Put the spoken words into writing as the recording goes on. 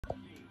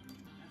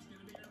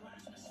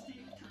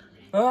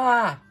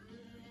Ah!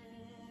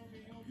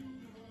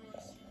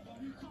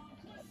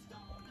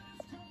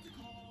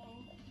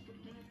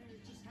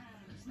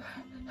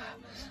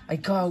 I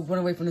gotta run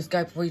away from this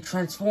guy before he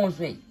transforms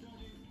me.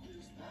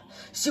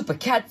 Super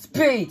cat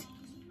speed!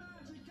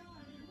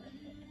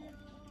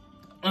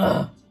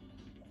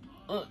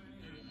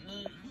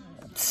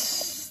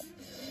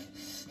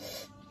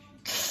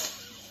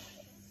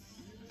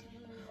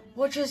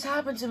 What just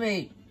happened to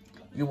me?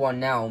 You are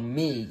now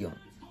me.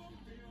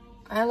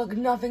 I look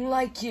nothing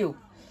like you.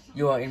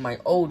 You are in my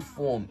old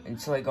form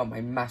until I got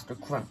my master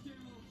crown.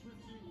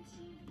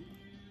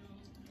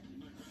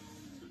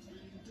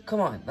 Come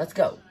on, let's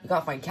go. We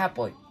gotta find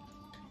Catboy.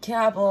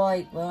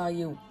 Catboy, where are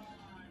you?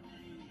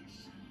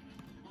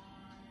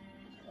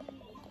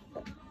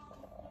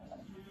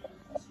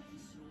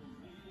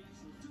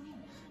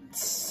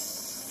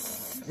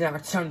 Now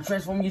it's time to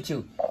transform you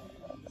two.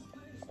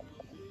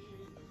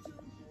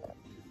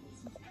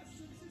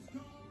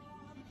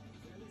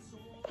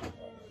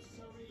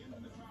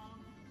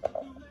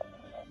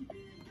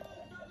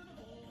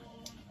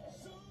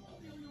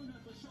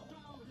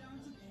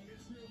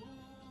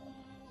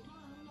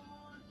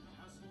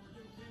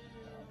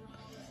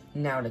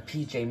 Now the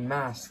PJ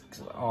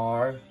masks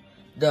are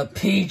the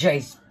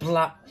PJ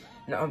Splat.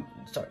 No, I'm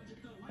sorry.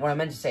 What I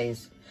meant to say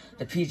is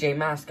the PJ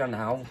masks are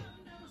now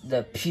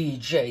the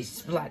PJ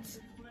Splats.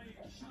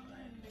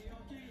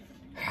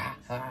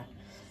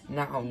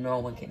 Now no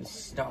one can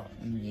stop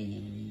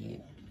me.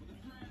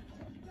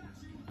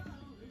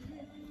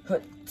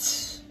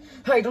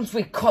 Hey, don't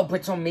sweep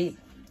culprits on me.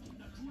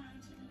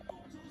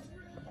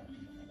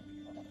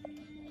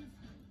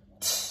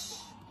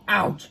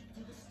 Ouch.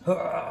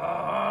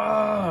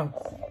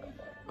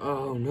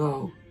 Oh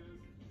no.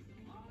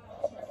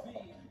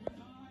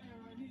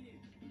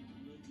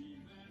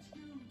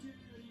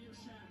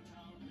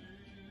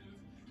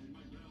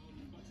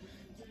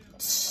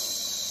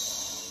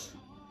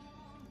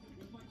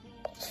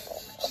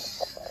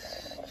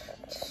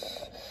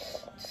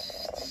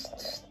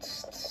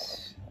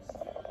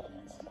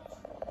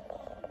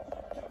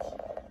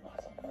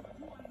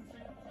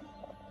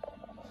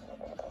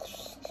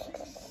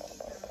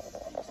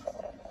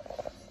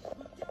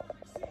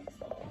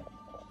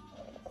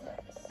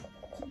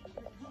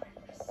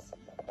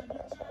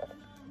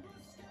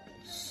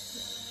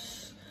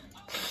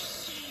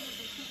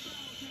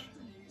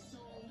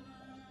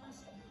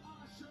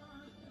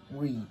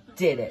 We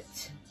did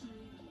it.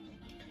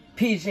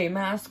 PJ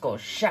Masks will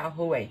shout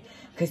away,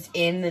 'cause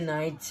in the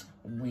night,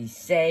 we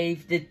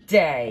saved the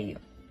day.